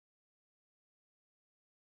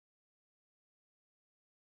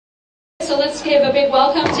So let's give a big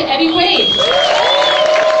welcome to Randy Quaid.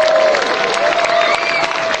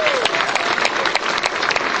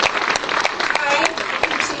 Hi, I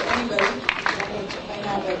can't see anybody.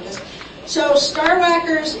 So Star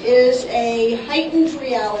Wackers is a heightened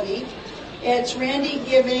reality. It's Randy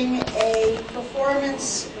giving a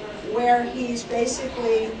performance where he's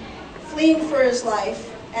basically fleeing for his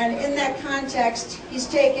life, and in that context, he's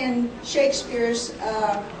taken Shakespeare's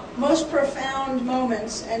most profound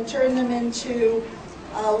moments and turned them into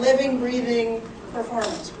a living, breathing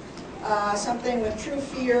performance. Something with true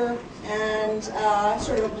fear and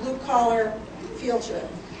sort of a blue-collar feel to it.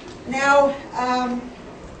 Now,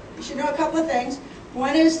 you should know a couple of things.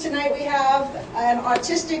 One is tonight we have an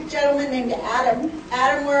autistic gentleman named Adam.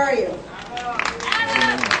 Adam, where are you?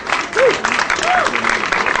 Adam!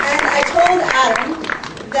 And I told Adam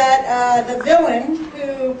that the villain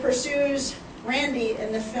who pursues Randy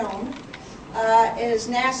in the film is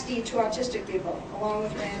nasty to autistic people, along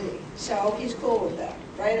with Randy. So he's cool with that.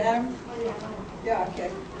 Right, Adam? Yeah,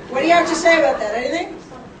 okay. What do you have to say about that? Anything?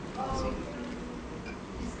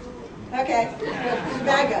 Okay. He's a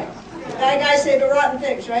bad guy. Bad guys say the rotten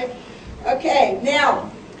things, right? Okay,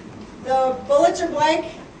 now, the bullets are blank,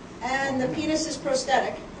 and the penis is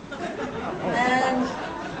prosthetic. And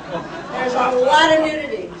there's a lot of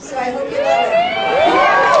nudity, so I hope you love it.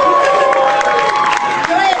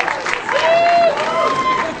 Enjoy it.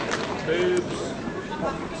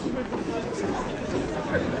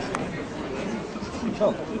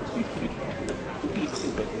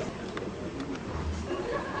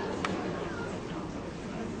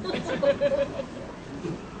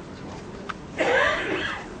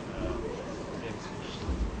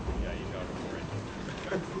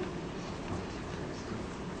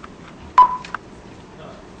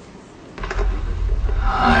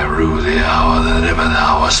 I rue the hour that ever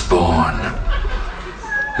thou wast born.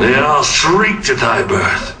 They all shrieked at thy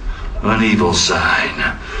birth, an evil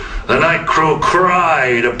sign. The night crow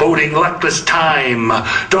cried, a boding luckless time.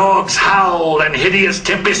 Dogs howled, and hideous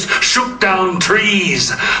tempests shook down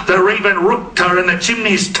trees. The raven rooked her in the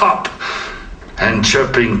chimney's top, and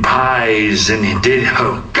chirping pies and he did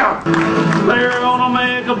oh God. They're gonna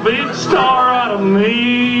make a big star out of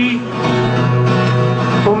me.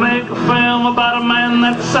 We'll make a film about a man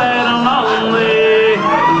that's sad and lonely,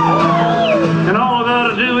 and all I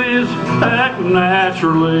gotta do is act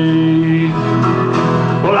naturally.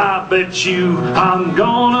 Well, I bet you I'm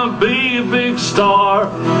gonna be a big star.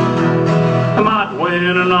 I might win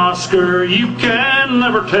an Oscar, you can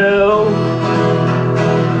never tell.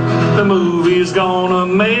 The movie's gonna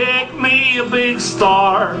make me a big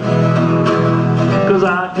star, 'cause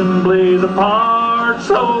I can play the part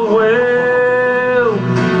so well.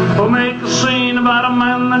 We'll make a scene about a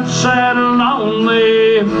man that's sad and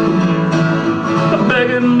lonely,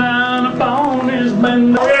 begging down upon his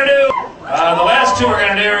bend. We're gonna do the last two. We're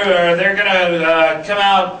gonna do. They're gonna come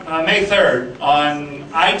out May 3rd on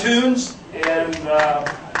iTunes and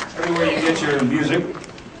everywhere you get your music.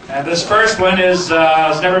 And this first one is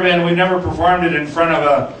we've never performed it in front of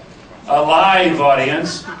a live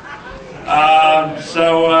audience.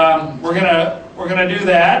 So we're gonna do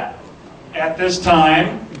that at this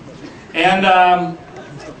time. And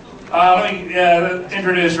let me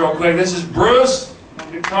introduce real quick. This is Bruce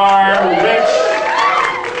on guitar,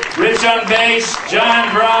 Rich on bass, John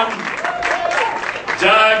drum,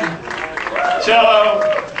 Doug cello,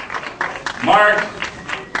 Mark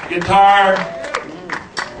guitar,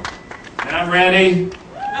 and I'm Randy.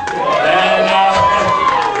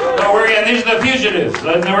 And these are the Fugitives.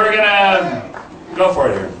 And we're gonna go for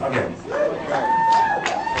it here. Okay.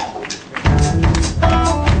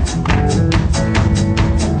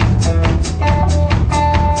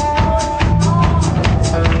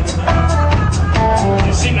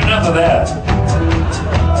 Enough of that.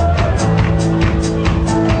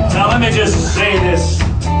 Now let me just say this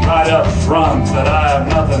right up front, that I have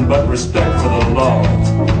nothing but respect for the law.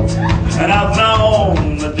 And I've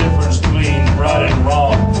known the difference between right and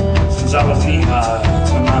wrong since I was knee-high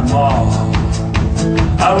to my mom.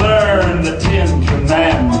 I learned the 10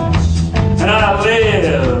 Commandments, and I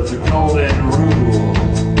lived the golden rule.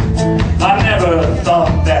 I never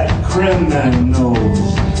thought that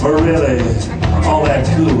criminals were really all that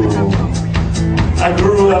cool. I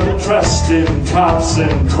grew up trusting cops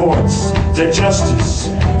and courts that justice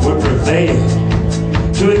would prevail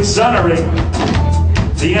to exonerate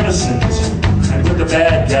the innocent and put the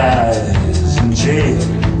bad guys in jail.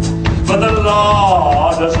 But the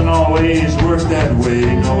law doesn't always work that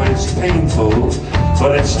way. No, it's painful,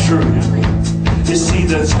 but it's true. You see,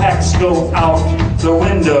 the facts go out the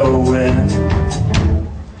window when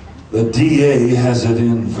The DA has it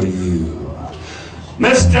in for you.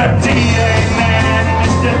 Mr. DA Man,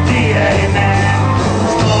 Mr. DA Man,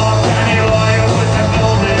 small county lawyer with a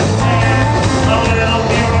golden hand, a little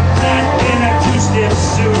bureaucrat in a two-step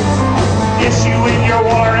suit, issuing your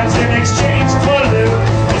warrants in exchange for loot.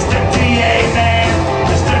 Mr. DA Man,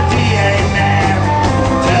 Mr. DA Man,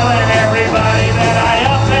 telling everybody that I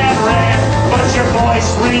up and ran, but your voice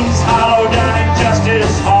rings hollow down in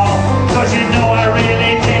Justice Hall, 'cause you know I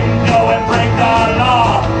really didn't go and break the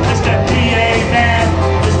law. Mr. DA Man,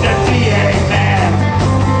 Mr. DA Man,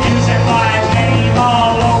 using my name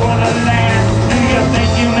all over the land. Do you think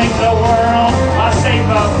you make the world a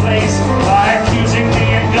safer place by accusing me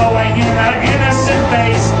and going in an innocent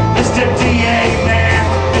base? Mr. DA Man,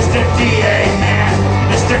 Mr. DA Man,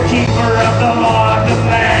 Mr. Keeper of the law of the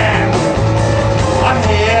land. I'm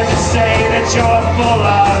here to say that you're full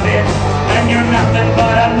of it, and you're nothing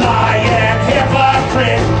but a lying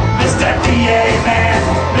hypocrite. Mr. DA Man,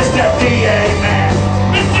 Mr. DA Man,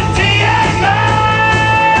 Mr. DA Man!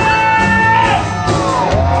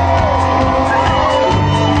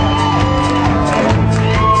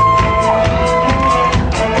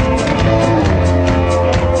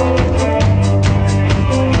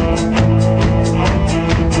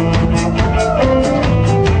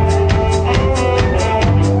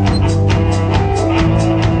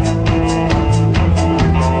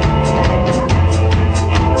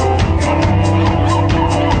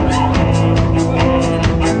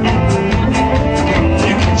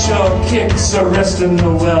 Kicks arresting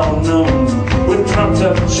the well-known with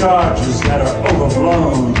trumped-up charges that are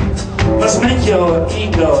overblown. Must make your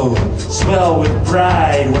ego swell with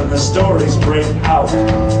pride when the stories break out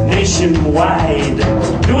nationwide.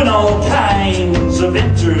 Doing all kinds of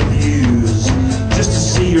interviews just to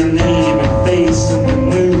see your name and face in the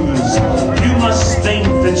news. You must think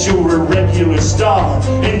that you're a regular star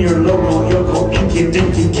in your local yokel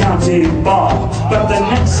inky-dinky county bar. But the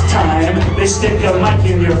next time they stick a mic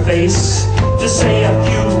in your face to say a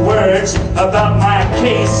few words about my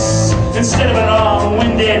case, instead of an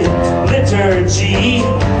long-winded liturgy,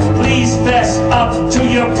 please fess up to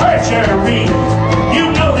your perjury.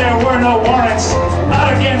 You know there were no warrants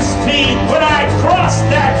out against me when I crossed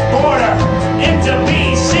that border into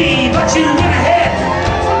BC, but you went ahead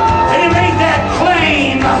and you made that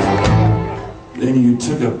claim. Then you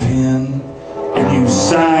took a pen and you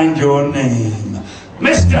signed your name.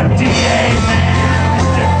 Mr. DA Man,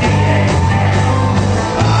 Mr. DA Man,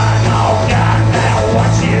 I know goddamn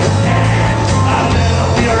what you can. A little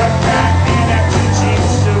bureaucrat in a two-cheap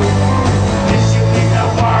suit, issuing a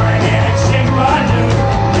warrant in exchange for loot.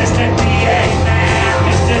 Mr. DA Man,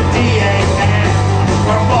 Mr. DA Man,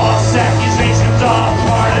 were false accusations all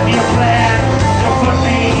part of your plan to put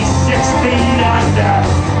me 6 feet under?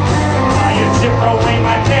 Now you zip away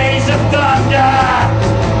my days of thunder.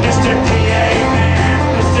 Mr. DA Man,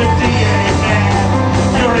 Mr. DA Man,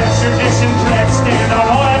 your extradition threats stand on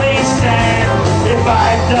oily sand. If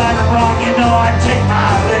I've done wrong, you know I take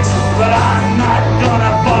my licks, but I'm not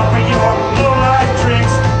gonna fall for your low-life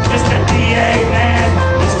tricks. Mr. DA Man,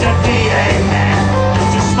 Mr. DA Man,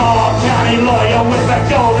 Mr. Small County lawyer with a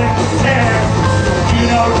golden pen. You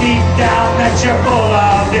know deep down that you're full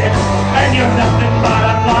of it, and you're nothing but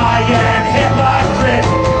a lying hypocrite.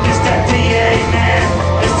 Mr. DA Man,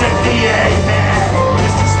 Mr. DA Man,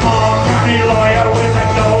 Mr. Small County lawyer with a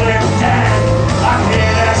golden pen. I'm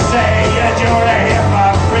here to say that you're a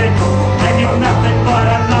hypocrite, and you're nothing but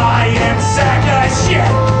a lying sack of shit.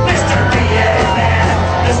 Mr. DA Man,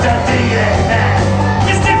 Mr. DA Man,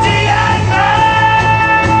 Mr. DA Man!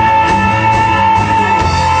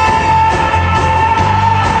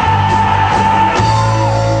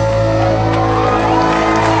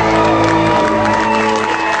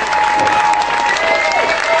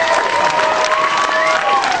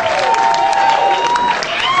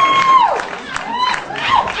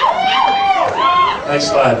 Nice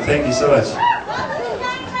slide. Thank you so much.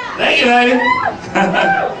 Thank you, baby.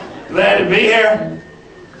 Glad to be here.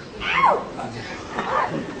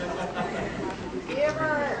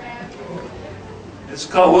 It's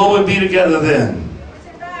called Will We Be Together Then?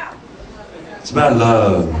 It's about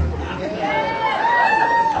love.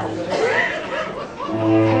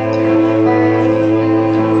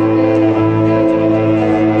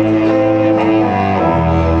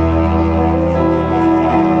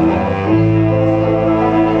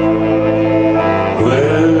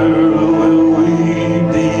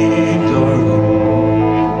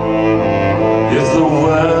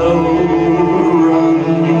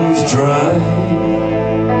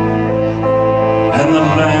 And the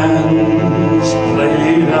land's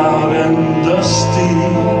played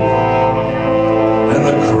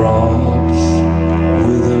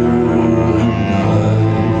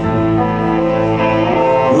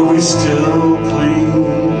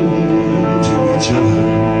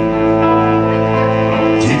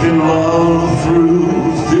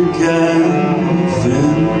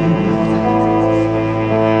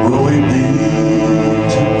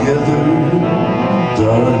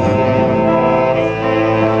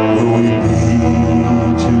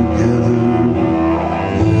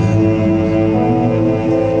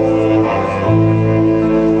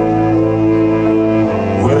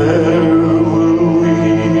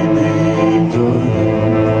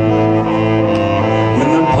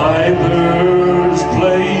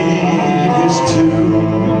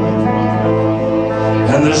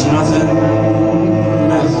and there's nothing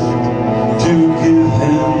left to give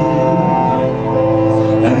him,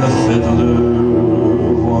 and the fiddler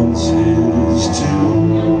wants his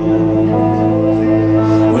tune.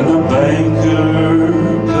 When the banker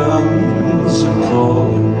comes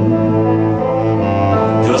a-calling,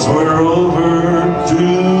 'cause we're overdue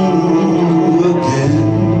again,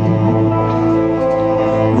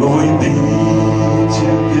 will we be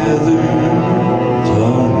together,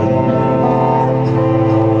 darling?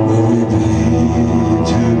 Will we be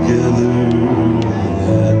together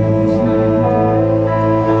then?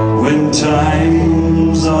 When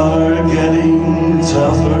times are getting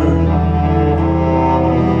tougher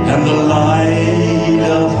and the light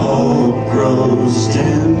of hope grows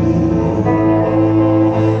dim,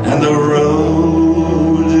 and the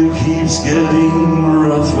road keeps getting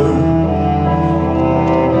rougher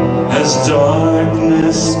as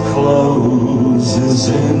darkness closes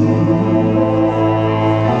in.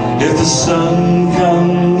 If the sun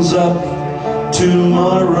comes up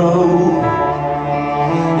tomorrow,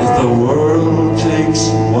 if the world takes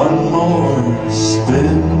one more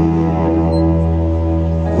spin,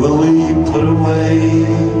 will we put away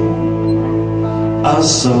our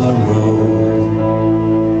sorrow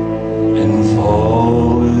and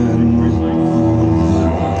fall in love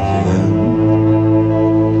again?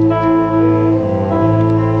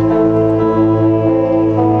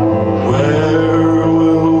 Where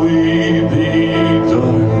will we be,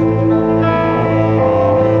 darling?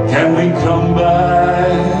 Can we come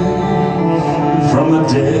back from the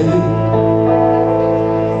dead?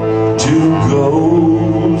 Two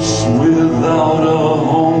ghosts without a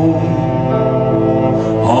home,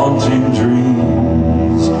 haunting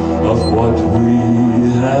dreams of what we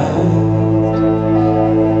had.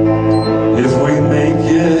 If we make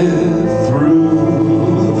it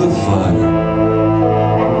through the fire,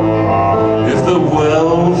 if the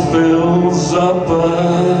well fills up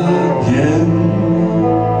again,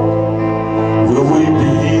 will we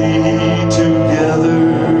be together,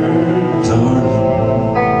 darling?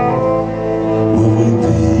 Will we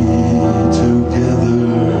be together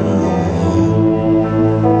then?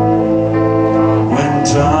 When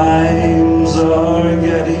times are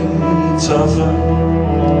getting tougher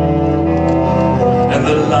and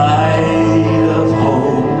the light of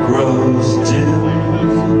hope grows dim,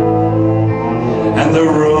 and the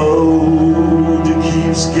road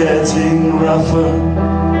keeps getting rougher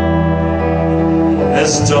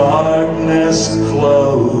as darkness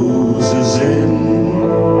closes in.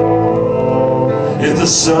 If the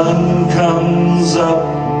sun comes up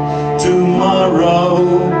tomorrow,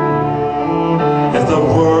 if the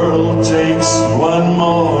world takes one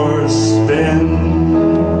more spin,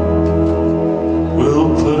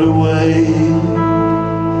 we'll put away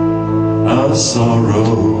our sorrow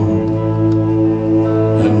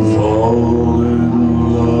and fall in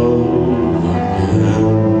love again.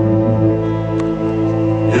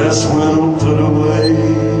 Yes, we'll put away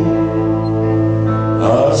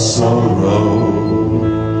our sorrow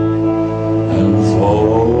and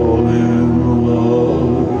fall in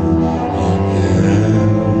love again.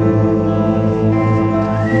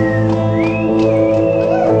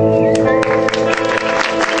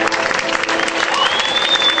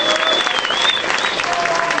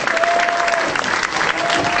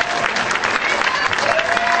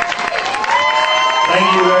 Thank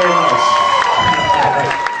you very much.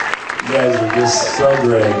 You guys are just so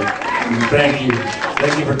great. Thank you.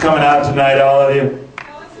 Thank you for coming out tonight, all of you.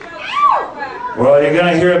 Well, you're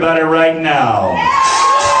going to hear about it right now.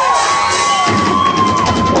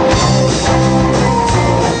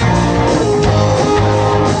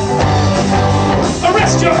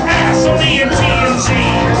 Arrest your ass on the TNT.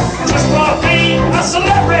 Just for being a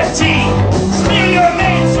celebrity. Smear your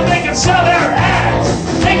name so they can sell their ads.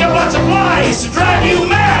 Make a bunch of lies to drive you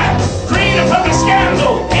mad. Create a public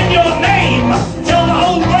scandal in your name. Tell the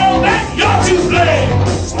whole world that you're to blame.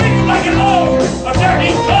 Speak like an old of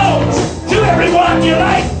dirty clothes. To everyone you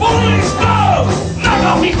like, fully exposed. Knock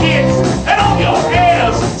off your kids and off your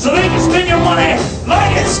heirs so they can spend your money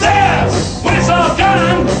like it's theirs. When it's all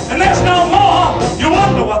done and there's no more, you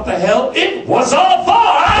wonder what the hell it was all for.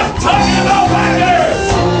 I'm talking about whackers!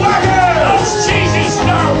 Whackers! Those cheesy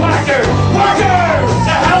Star Wackers! Whackers!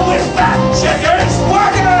 To hell with fact checkers!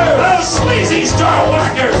 Whackers! Those sleazy Star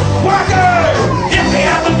Wackers! Whackers! If they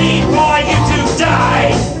have the need for you to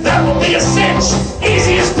die, that will be a cinch,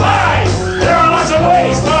 easy as pie. There are lots of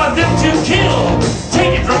ways for them to kill.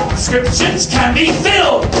 Taking from prescriptions can be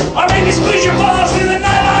filled. Or maybe squeeze your balls with a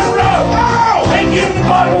nylon rope. Oh! Take you in the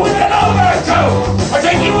bottle with an overcoat. Or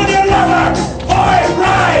take you with your lover for a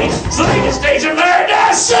ride so they can stage a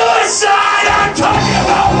murder suicide. I'm talking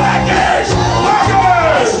about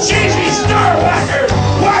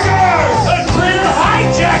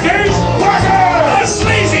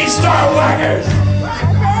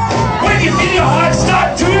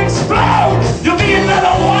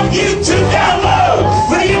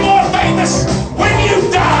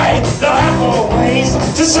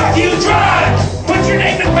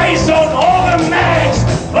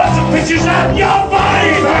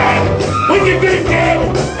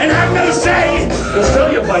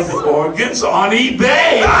pumpkins on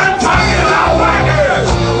eBay. I'm talking about whackers!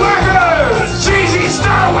 Whackers! Cheesy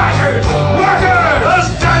star whackers! Whackers! Those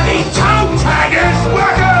dirty toe taggers!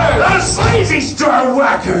 Whackers! Those sleazy star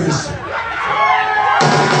whackers!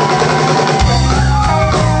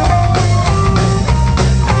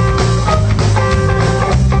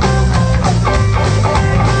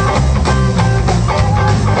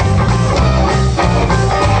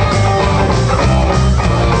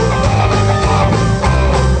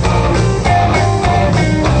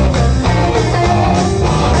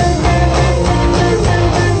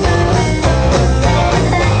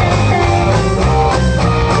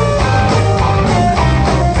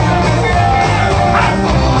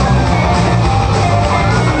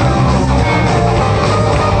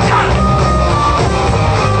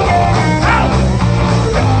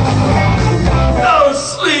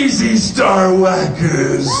 Star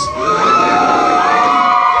Wackers.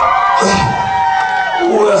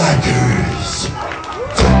 Wackers.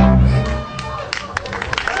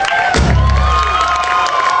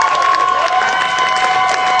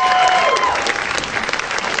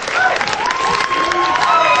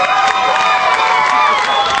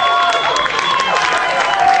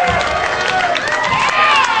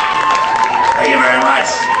 Thank you very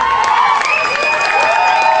much.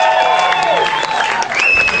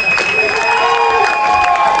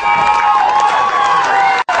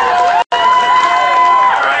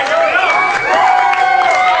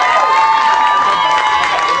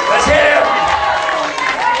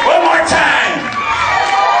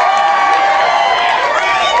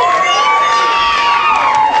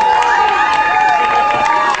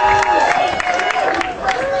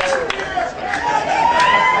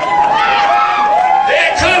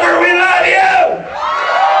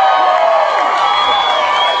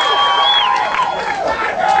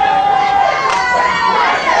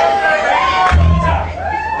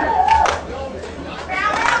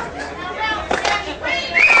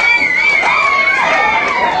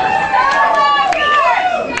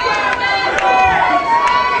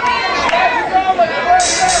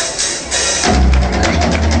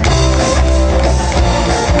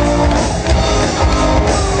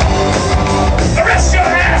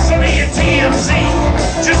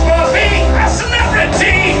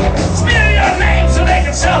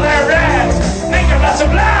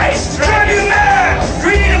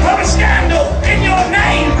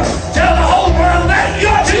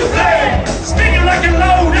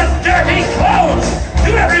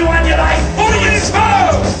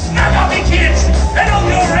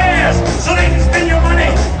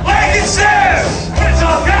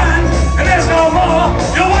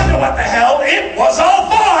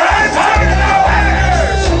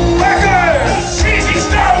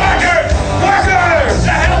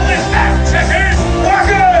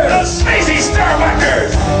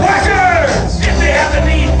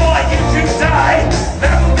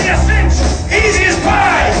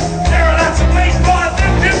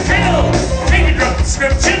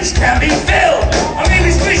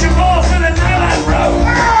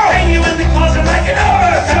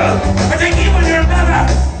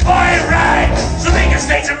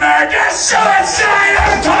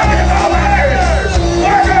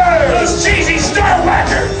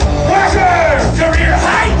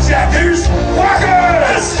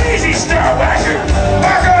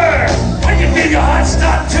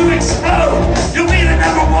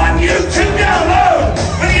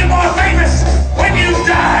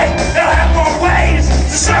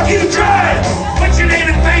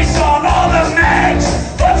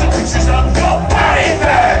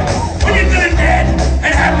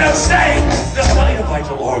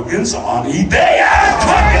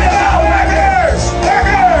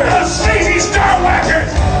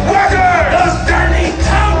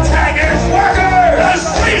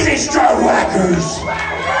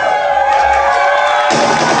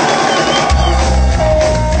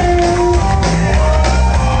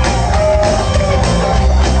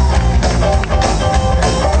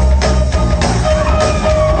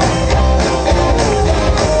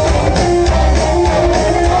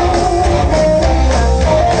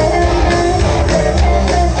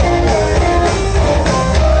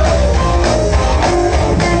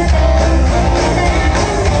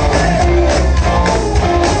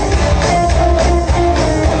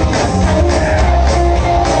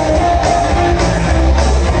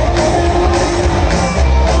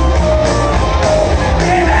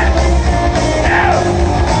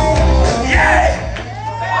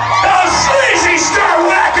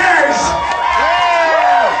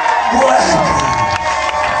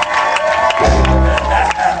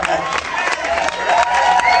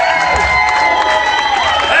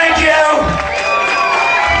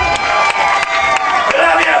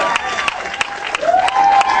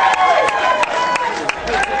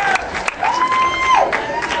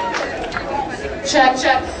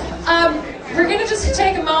 to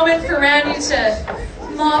take a moment for Randy to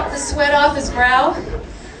mop the sweat off his brow.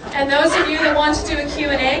 And those of you that want to do a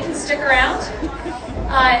Q&A can stick around.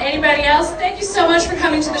 Anybody else, thank you so much for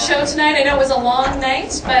coming to the show tonight. I know it was a long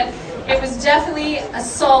night, but it was definitely a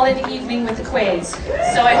solid evening with the Quaids.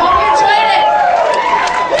 So I hope you enjoyed it.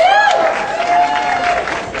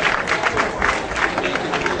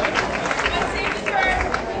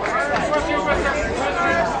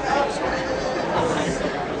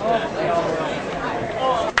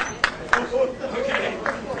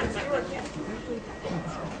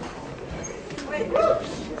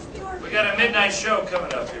 We got a midnight show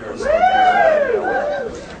coming up here.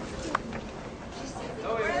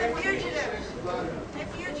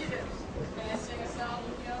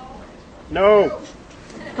 No.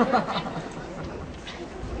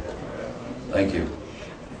 Thank you.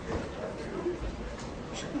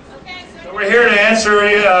 So we're here to answer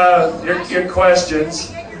your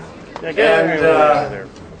questions. And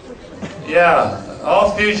yeah,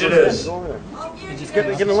 all fugitives, just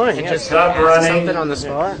get in line. Yeah. stop running. Something on the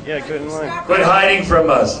spot? Yeah, get in line. Quit hiding from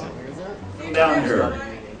us. Come down here.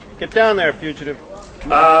 Get down there, fugitive.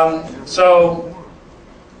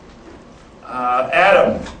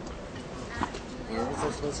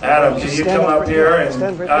 Adam, can you come up here?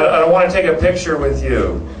 And I want to take a picture with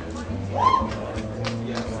you.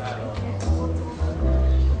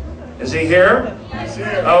 Is he here? He's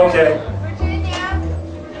here. Okay.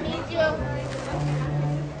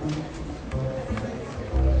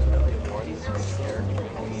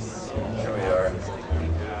 Here we are.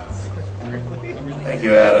 Thank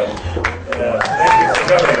you, Adam. Thank you for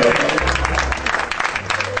coming.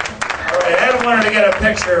 All right, Adam wanted to get a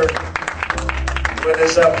picture with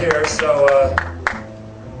us up here, so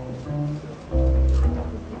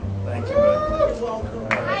thank you, bud.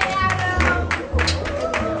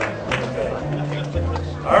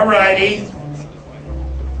 All righty.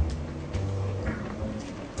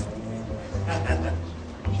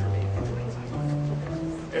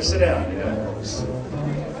 Here, sit down. Yeah.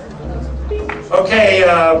 Okay,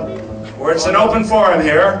 it's an open forum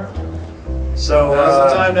here, so now's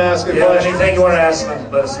the time to ask a question. Anything you want to ask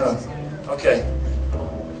them, let us know. Okay.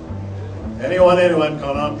 Anyone,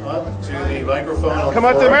 come on up to the microphone. Come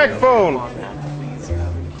up to the microphone.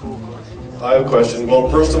 I have a question. Well,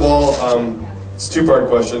 first of all, it's a two-part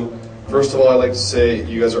question. First of all, I'd like to say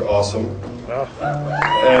you guys are awesome.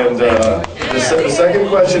 And the second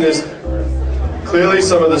question is, clearly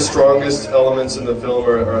some of the strongest elements in the film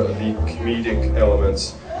are the comedic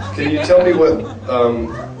elements. Can you tell me what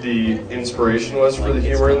the inspiration was for the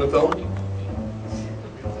humor in the film?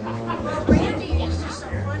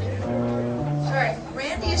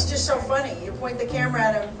 Randy is just so funny. You point the camera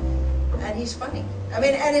at him, and he's funny. I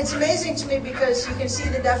mean, and it's amazing to me because you can see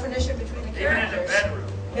the definition between the characters.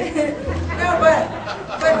 No, but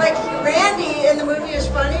like Randy in the movie is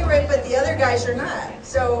funny, right? But the other guys are not.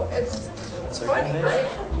 So it's funny, right?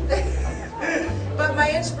 But my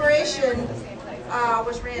inspiration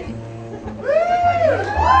was Randy.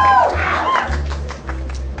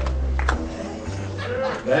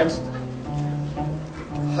 Next.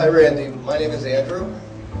 Hi Randy, my name is Andrew,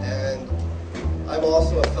 and I'm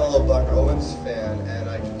also a fellow Buck Owens fan, and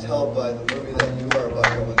I can tell by the movie that you are a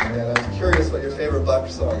Buck Owens fan. I'm curious what your favorite Buck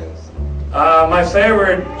song is. My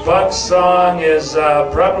favorite Buck song is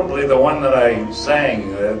probably the one that I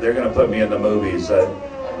sang. They're going to put me in the movies.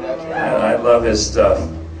 I love his stuff.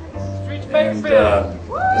 Streets of Bakersfield.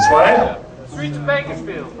 It's what? Streets of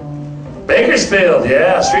Bakersfield. Bakersfield,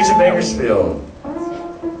 yeah, Streets of Bakersfield.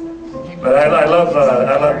 But I love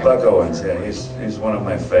Buck Owens. Yeah, he's one of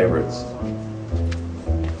my favorites.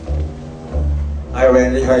 Hi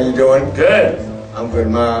Randy, how you doing? Good. I'm good.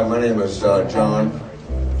 My name is John. John?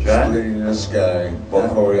 Splitting this guy.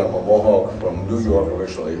 Buckhorry. I'm a Mohawk from New York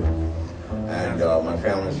originally, and my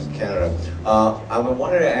family's in Canada. I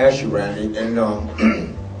wanted to ask you, Randy, and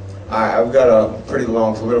I've got a pretty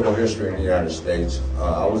long political history in the United States.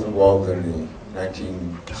 I was involved in the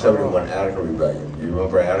 1971 Attica Rebellion. You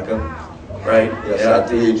remember Attica? Right. Yes, yeah. at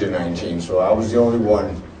the age of 19. So I was the only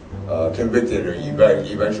one convicted or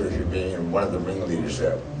eventually for being one of the ringleaders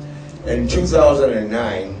there. In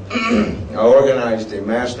 2009, I organized a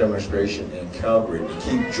mass demonstration in Calgary to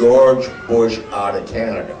keep George Bush out of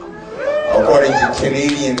Canada, according to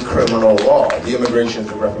Canadian criminal law, the Immigration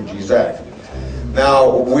and Refugees Act.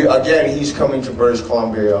 Now, he's coming to British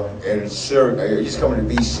Columbia, and he's coming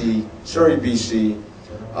to BC, Surrey, BC,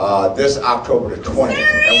 this October the 20th,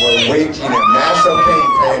 and we're waging a massive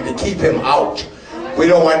campaign to keep him out. We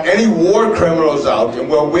don't want any war criminals out, and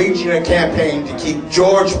we're waging a campaign to keep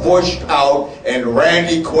George Bush out and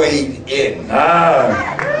Randy Quaid in.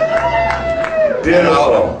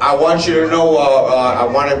 Beautiful. I want you to know, I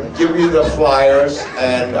want to give you the flyers,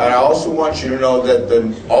 and I also want you to know that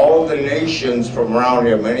all the nations from around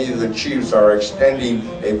here, many of the chiefs are extending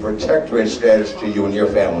a protectorate status to you and your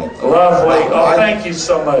family. Lovely. Thank you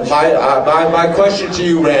so much. My question to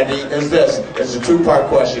you, Randy, is this. It's a two-part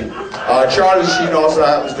question. Charlie Sheen also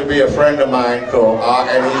happens to be a friend of mine. Cool.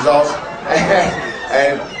 And he's also,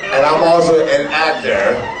 and I'm also an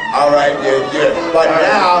actor. All right, but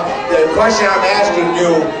now the question I'm asking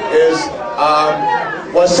you is,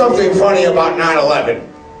 was something funny about 9/11?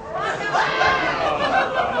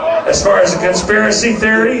 As far as a conspiracy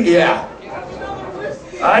theory? Yeah.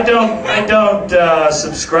 I don't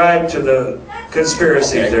subscribe to the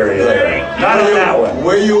conspiracy theory. Not on that one.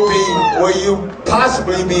 Will you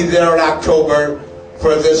possibly be there in October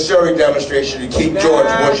for this jury demonstration to keep George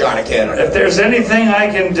Bush out of Canada? If there's anything I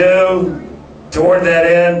can do toward that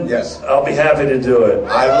end, yes, I'll be happy to do it.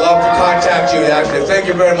 I'd love to contact you, actually. Thank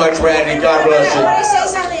you very much, Randy. God bless you. I want to say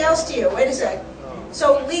something else to you. Wait a sec.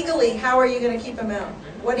 So legally, how are you going to keep him out?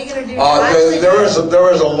 What are you going to do? There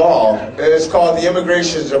is a law. It's called the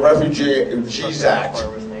Immigrations and Refugees Act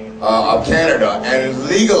of Canada, and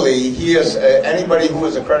legally, he is anybody who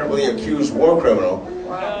is a credibly accused war criminal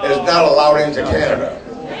is not allowed into Canada.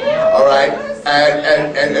 All right,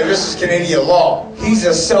 and this is Canadian law. He's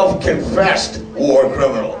a self-confessed war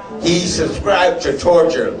criminal. He subscribed to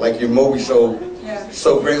torture, like your movie so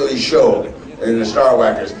greatly showed in the Star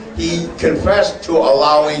Wackers. He confessed to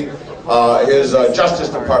allowing his Justice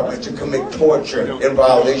Department to commit torture in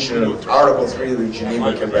violation of Article 3 of the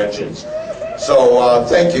Geneva Conventions. So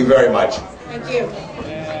thank you very much. Thank you.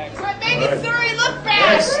 Look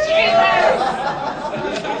back.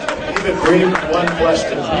 Keep it brief, one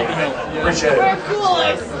question. Appreciate it.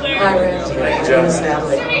 Hi, Randy. My name is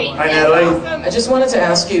Natalie. Hi, Natalie. I just wanted to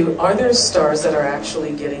ask you, are there stars that are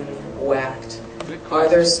actually getting whacked? Are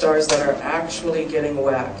there stars that are actually getting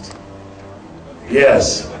whacked?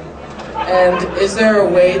 Yes. And is there a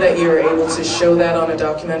way that you're able to show that on a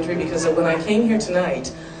documentary? Because when I came here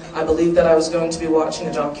tonight, I believed that I was going to be watching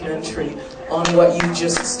a documentary on what you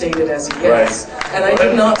just stated as a yes. Right. And I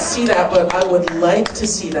did not see that, but I would like to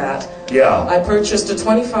see that. Yeah. I purchased a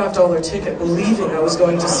 $25 ticket believing I was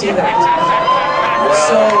going to see that.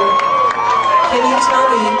 So, can you tell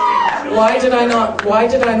me, why did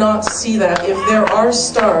I not see that? If there are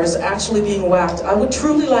stars actually being whacked, I would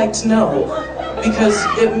truly like to know, because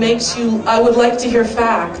it makes you, I would like to hear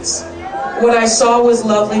facts. What I saw was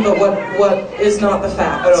lovely, but what is not the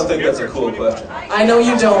fact? I don't think that's a cool question. I know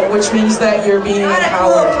you don't, which means that you're being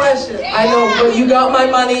empowered. Cool question. I know, but you got my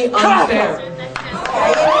money unfair.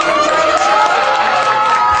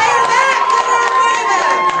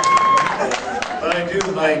 But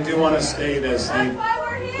I do want to state as the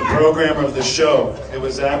programmer of the show, it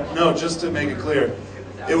was just to make it clear,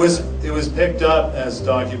 it was picked up as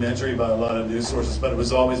documentary by a lot of news sources, but it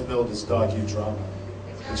was always billed as docudrama,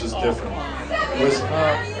 which is different. It was. Do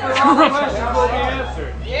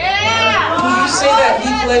you say that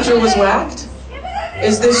Heath Ledger was whacked?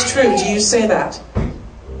 Is this true? Do you say that?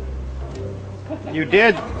 You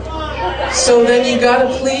did. So then you gotta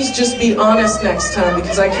please just be honest next time,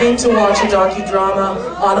 because I came to watch a docudrama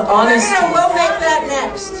on honesty. We'll make that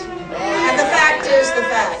next. And the fact is the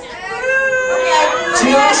fact. Okay, let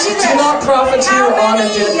me ask you this. Do not profiteer on a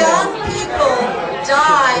dead young man. people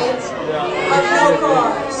died of no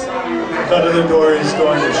cause? Cut to the door, he's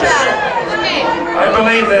going to jail. I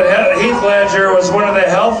believe that Heath Ledger was one of the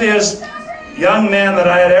healthiest young men that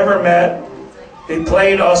I had ever met. He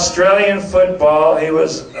played Australian football. He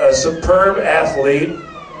was a superb athlete.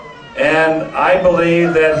 And I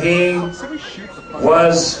believe that he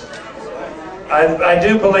was, I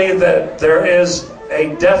do believe that there is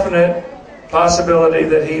a definite possibility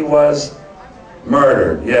that he was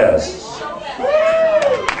murdered, yes.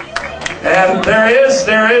 And there is.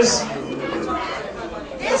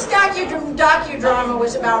 This docudrama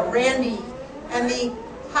was about Randy and the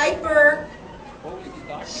hyper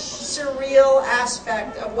surreal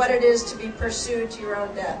aspect of what it is to be pursued to your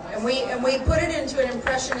own death, and we put it into an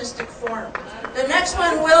impressionistic form. The next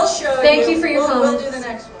one will show you. Thank you for your comments. We'll do the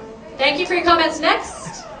next one. Thank you for your comments.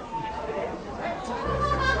 Next.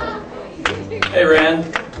 Hey, Rand.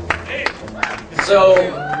 So,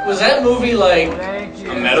 was that movie like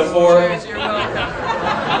a metaphor?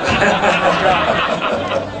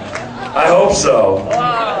 I hope so.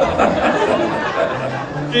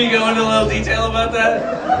 Can you go into a little detail about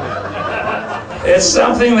that? It's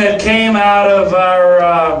something that came out of our,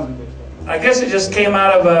 I guess it just came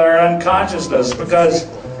out of our unconsciousness, because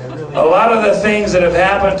a lot of the things that have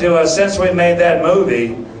happened to us since we made that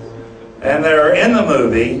movie, and that are in the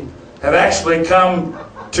movie, have actually come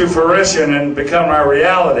to fruition and become our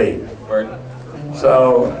reality.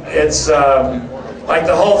 So it's like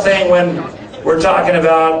the whole thing when we're talking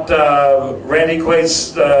about Randy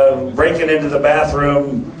Quaid's breaking into the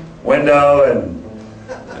bathroom window and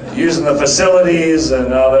using the facilities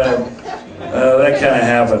and all that. That kind of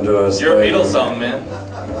happened to us. Your Beatles song, man.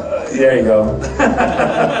 There you go.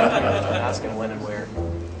 Asking when and where.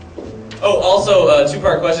 Oh, also a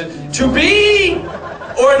two-part question: to be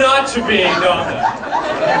or not to be? No, I'm not.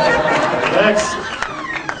 Next.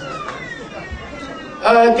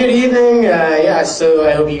 Good evening. Yeah, so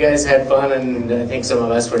I hope you guys had fun, and I think some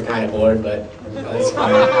of us were kind of bored, but that's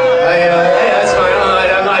fine. That's fine.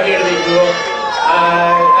 I'm not here to be cool.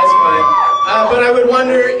 That's fine. But I would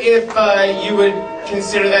wonder if you would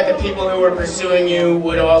consider that the people who were pursuing you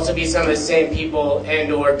would also be some of the same people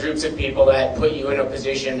and/or groups of people that put you in a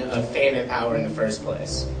position of fame and power in the first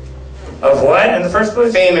place. Of what in the first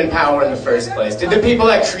place? Fame and power in the first place. Did the people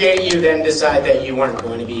that create you then decide that you weren't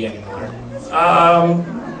going to be anymore?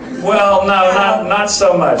 Well, no, not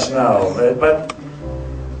so much, no. But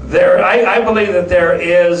there, I believe that there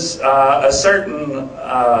is a certain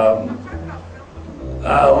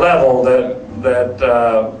level that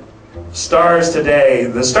stars today,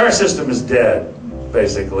 the star system is dead,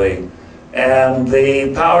 basically. And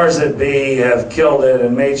the powers that be have killed it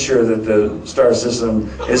and made sure that the star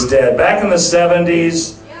system is dead. Back in the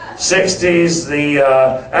 70s, 60s,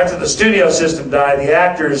 after the studio system died, the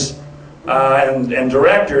actors and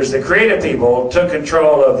directors, the creative people, took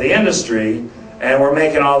control of the industry and were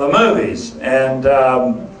making all the movies. And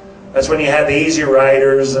that's when you had the Easy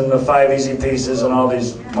Riders and the 5 Easy Pieces and all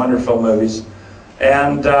these wonderful movies.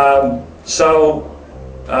 And so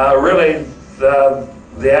really the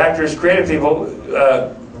actors, creative people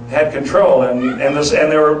had control, and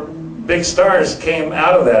there were big stars came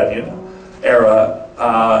out of that era.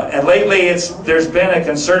 And lately there's been a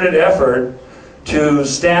concerted effort to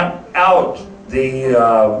stamp out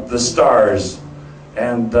the stars,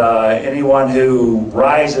 and anyone who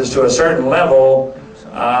rises to a certain level,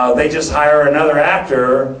 they just hire another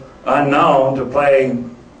actor unknown to play,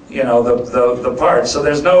 the part. So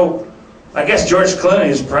there's no, I guess George Clooney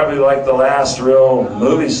is probably like the last real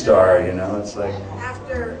movie star. It's like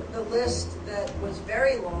after the list that was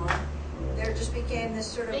very long, there just became this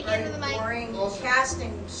sort of very boring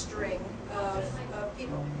casting string of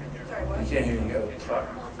people. Sorry, what? I can't hear you. Talk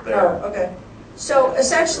there. Oh, okay. So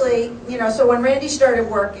essentially, so when Randy started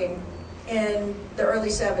working in the early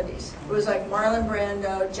 70s, it was like Marlon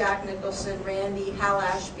Brando, Jack Nicholson, Randy, Hal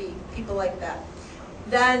Ashby, people like that.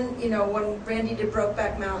 Then, when Randy did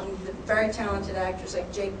Brokeback Mountain, the very talented actors like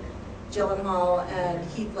Jake Gyllenhaal and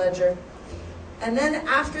Heath Ledger. And then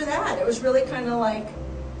after that, it was really kind of like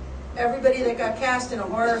everybody that got cast in a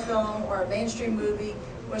horror film or a mainstream movie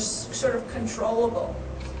was sort of controllable.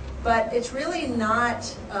 But it's really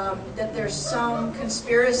not that there's some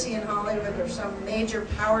conspiracy in Hollywood or some major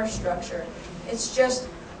power structure. It's just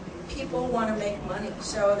people want to make money,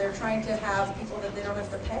 so they're trying to have people that they don't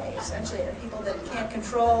have to pay, essentially, and people that can't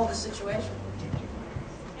control the situation.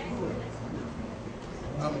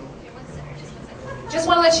 Just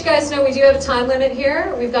want to let you guys know we do have a time limit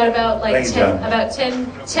here. We've got about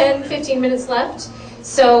 10-15 minutes left.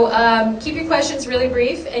 So keep your questions really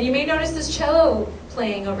brief, and you may notice this cello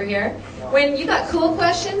playing over here. When you got cool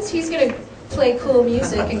questions, he's going to play cool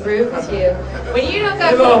music and groove with you. When you don't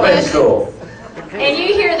got cool questions, cool. And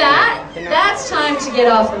you hear that, that's time to get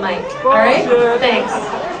off the mic. All right? Thanks.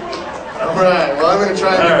 All right, well, I'm going to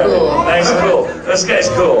try and be cool. Nice, cool. This guy's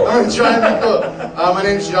cool. I'm going to try and be cool. My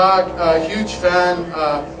name's Jacques, huge fan.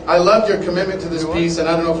 I loved your commitment to this piece, and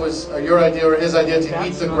I don't know if it was your idea or his idea to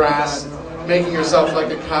eat the grass, making yourself like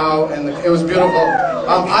a cow, and it was beautiful.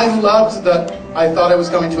 I loved that I thought I was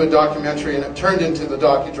coming to a documentary, and it turned into the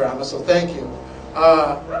docudrama, so thank you.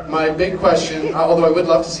 My big question, although I would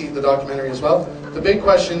love to see the documentary as well, the big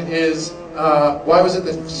question is, why was it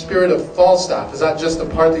the spirit of Falstaff? Is that just the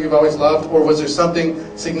part that you've always loved, or was there something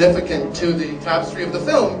significant to the tapestry of the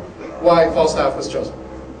film why Falstaff was chosen?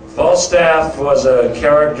 Falstaff was a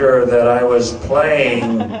character that I was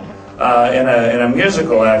playing in a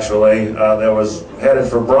musical, actually, that was headed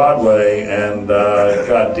for Broadway and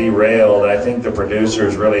got derailed. I think the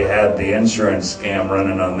producers really had the insurance scam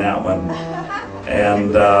running on that one.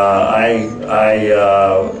 And I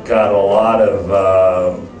got a lot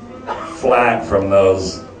of flack from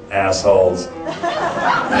those assholes.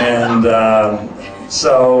 And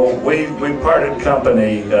so we parted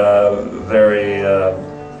company very,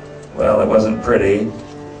 well, it wasn't pretty.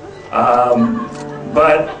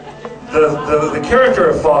 But the character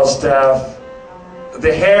of Falstaff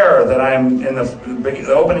the hair that I'm in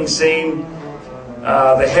the opening scene,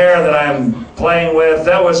 the hair that I'm playing with,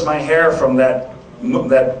 that was my hair from that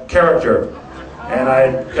character. And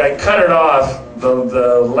I cut it off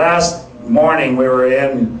the last morning we were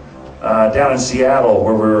in down in Seattle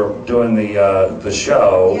where we were doing the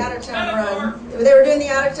show. The out-of-town run. They were doing the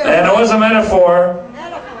out-of-town run. And it was a metaphor.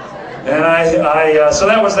 And so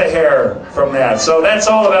that was the hair from that. So that's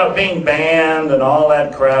all about being banned and all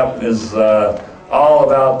that crap is all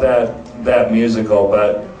about that musical.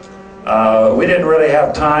 But we didn't really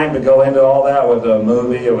have time to go into all that with the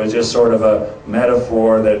movie. It was just sort of a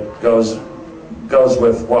metaphor that goes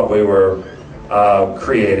with what we were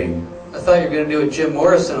creating. I thought you were going to do a Jim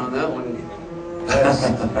Morrison on that one.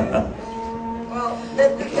 Well, the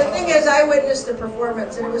thing is, I witnessed the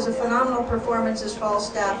performance, and it was a phenomenal performance as fall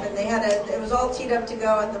staff, and it was all teed up to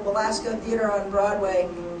go at the Belasco Theater on Broadway,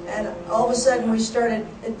 and all of a sudden we started,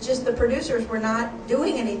 the producers were not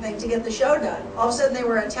doing anything to get the show done. All of a sudden they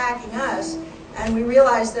were attacking us, and we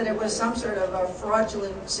realized that it was some sort of a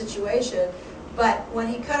fraudulent situation. But when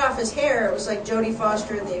he cut off his hair, it was like Jodie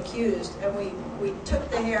Foster in The Accused, and we took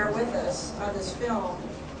the hair with us on this film,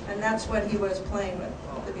 and that's what he was playing with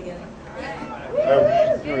at the beginning.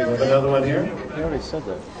 Another one here? You already said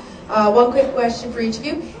that. One quick question for each of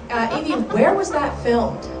you. Amy, where was that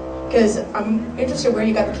filmed? Because I'm interested where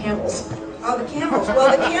you got the camels. Oh, the camels. Well,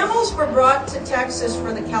 the camels were brought to Texas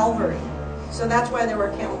for the Calvary. So that's why there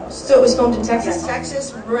were camels. So it was filmed in Texas? Yeah,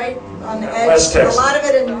 Texas, right on the edge. West Texas. A lot of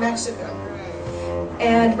it in New Mexico.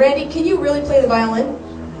 And Randy, can you really play the violin?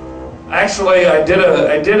 Actually, I did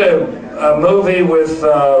a movie with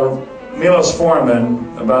Milos Forman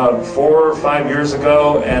about 4 or 5 years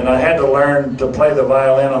ago, and I had to learn to play the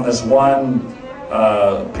violin on this one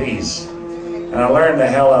piece. And I learned the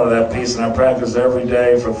hell out of that piece, and I practiced every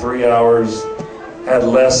day for 3 hours, had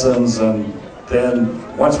lessons, and then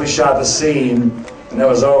once we shot the scene and it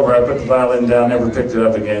was over, I put the violin down, never picked it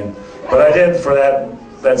up again. But I did for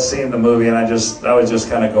that scene in the movie, and I was just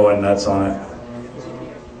kind of going nuts on it.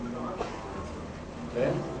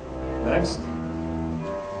 Okay, next.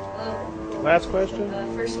 Last question?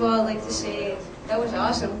 First of all, I'd like to say that was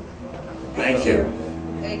awesome. Thank you.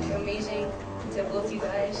 Like, amazing to both you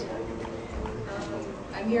guys.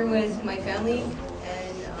 I'm here with my family,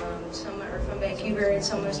 and some are from Vancouver, and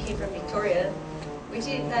some of us came from Victoria. We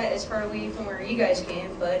did that as far away from where you guys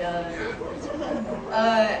came, but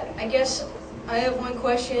I guess I have one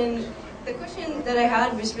question. The question that I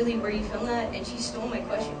had was really where you filmed that, and she stole my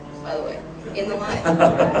question, by the way, in the line.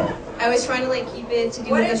 I was trying to keep it to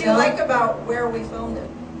do with the film. What did you like about where we filmed it?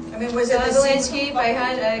 I mean, was it the landscape? I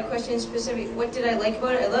had a question specific. What did I like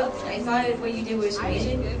about it? I thought what you did was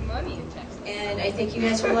amazing, and I think you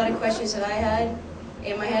answered a lot of questions that I had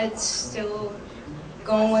in my head, still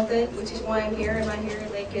going with it, which is why I'm here. I'm not here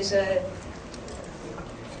as a.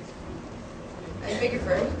 I beg your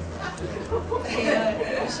pardon.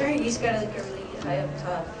 Okay, I'm sorry, he's got a really high up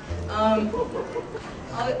top. I'll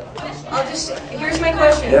just. Here's my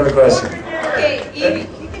question. You have a question? Okay, Evie,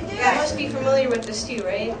 you must be familiar with this too,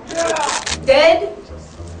 right? Dead,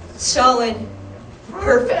 solid,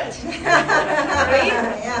 perfect. Right?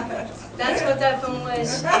 Yeah. That's what that film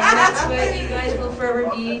was, and that's what you guys will forever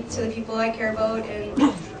be to the people I care about, and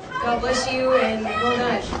God bless you, and well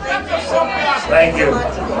done. Thank you so much. Thank you.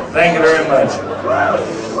 Thank you very much.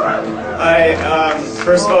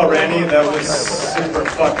 First of all, Randy, that was super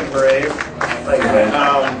fucking brave. Thank you, man.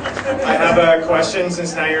 I have a question,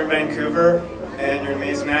 since now you're in Vancouver, and you're an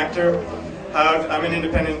amazing actor. I'm an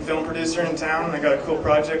independent film producer in town, and I got a cool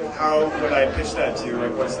project. How would I pitch that to you?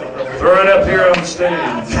 Like, what's the appropriate... Throw it up here on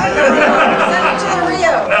stage. Send it to the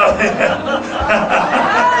Rio.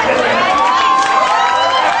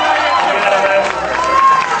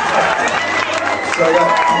 So I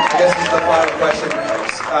guess this is the final question.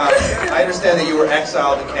 I understand that you were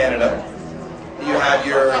exiled to Canada. You have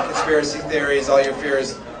your conspiracy theories, all your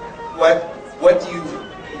fears. Why do you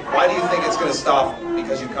think it's going to stop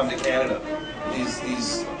because you come to Canada?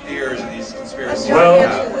 These fears and these conspiracies.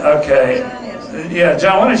 Well, okay. Yeah,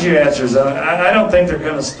 John, why don't you answer? I don't think they're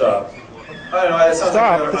going to stop. I don't know, that sounds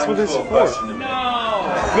Stop, like that's what an it's uncool for. question to me.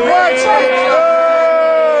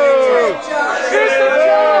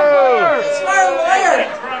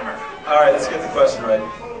 Alright, let's get the question right.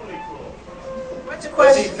 What's the Does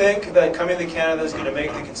question? he think that coming to Canada is going to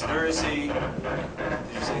make the conspiracy,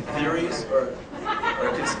 did you say theories, or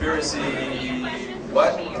conspiracy,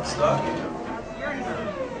 what? Stop?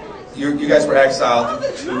 You guys were exiled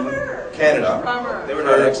to Canada. They were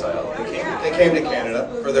not exiled. They came to Canada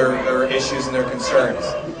for their issues and their concerns.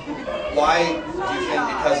 Why do you think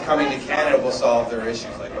because coming to Canada will solve their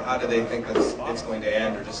issues? Like, how do they think that it's going to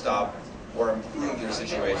end or to stop or improve their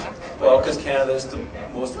situation? Well, because Canada is the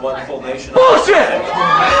most wonderful nation. Bullshit!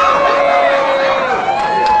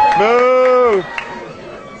 Boo!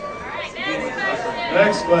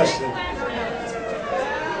 Next question.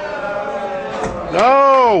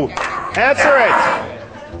 No! Answer it!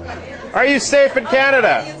 Are you safe in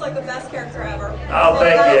Canada? It's like the best character ever. Oh,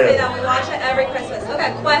 thank you. Say that. We watch it every Christmas.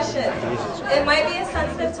 Okay, question. It might be a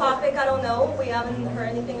sensitive topic. I don't know. We haven't heard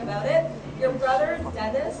anything about it. Your brother,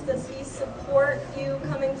 Dennis, does he support you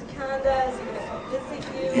coming to Canada? Is he going to come visit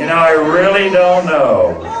you? You know, I really don't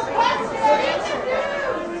know.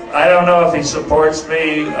 I don't know if he supports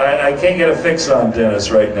me. I can't get a fix on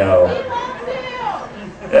Dennis right now.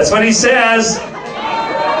 That's what he says.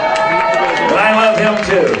 And I love him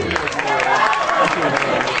too.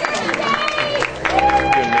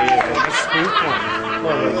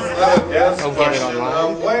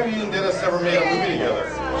 Why have you and Dennis ever made a movie together?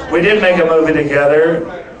 We did make a movie together,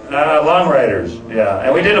 Long Riders, yeah.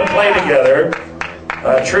 And we did a play together,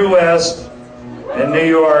 True West, in New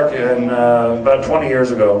York, and about 20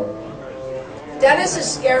 years ago. Dennis is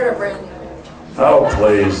scared of Randy Oh,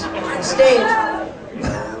 please. on stage.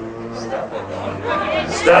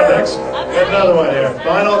 Stop it. Got another one here.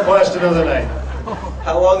 Final question of the night.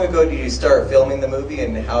 How long ago did you start filming the movie,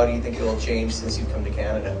 and how do you think it will change since you've come to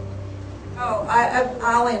Canada? Oh,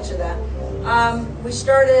 I'll answer that. We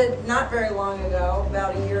started not very long ago,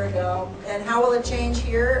 about a year ago. And how will it change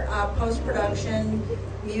here? Post-production,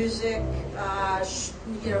 music,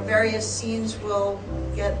 various scenes will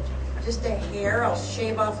get just a hair. I'll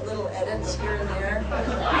shave off little edits here and there.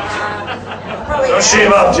 Probably Don't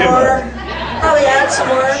shave off too much. Probably add some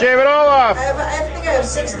more. Shave it all off. I think I have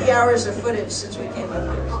 60 hours of footage since we came up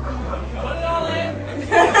here.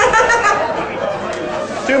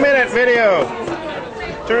 2-minute video.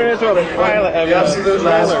 Turn it into a pilot. The absolute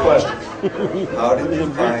last question. How did you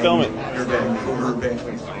find Film it. your Vancouver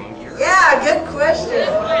Vancouver? Yeah, good question.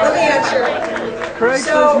 Let me answer.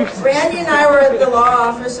 So, Randy and I were at the law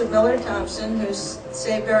office of Miller Thompson, who's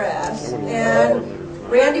saved our ass. And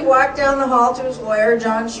Randy walked down the hall to his lawyer,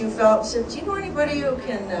 John Schufelt, and said, "Do you know anybody who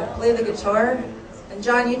can play the guitar?" And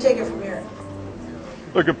John, you take it from here.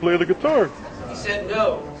 I can play the guitar. He said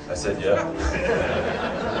no. I said yeah.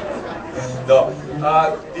 No,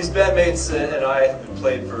 these bandmates and I have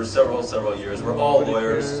played for several years. We're all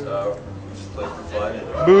lawyers. We just play for fun. And,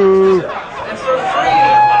 Boo. And for free.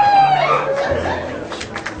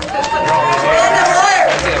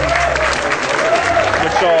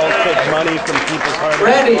 Which all took money from people's hard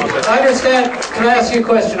Randy, I understand. Can I ask you a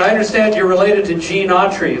question? I understand you're related to Gene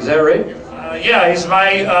Autry. Is that right? Yeah, he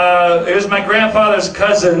was my grandfather's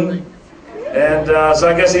cousin, and so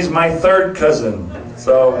I guess he's my third cousin.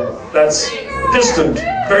 So that's distant,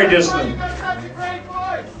 very distant.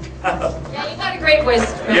 Yeah, you got a great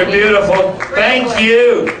voice. You're beautiful. Thank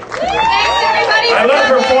you. Thanks, everybody. I love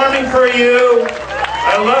performing for you.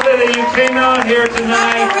 I love it that you came out here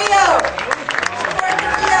tonight.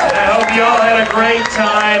 And I hope you all had a great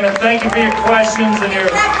time. And thank you for your questions and your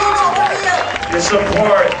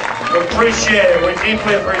support. We appreciate it. We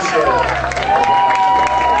deeply appreciate it.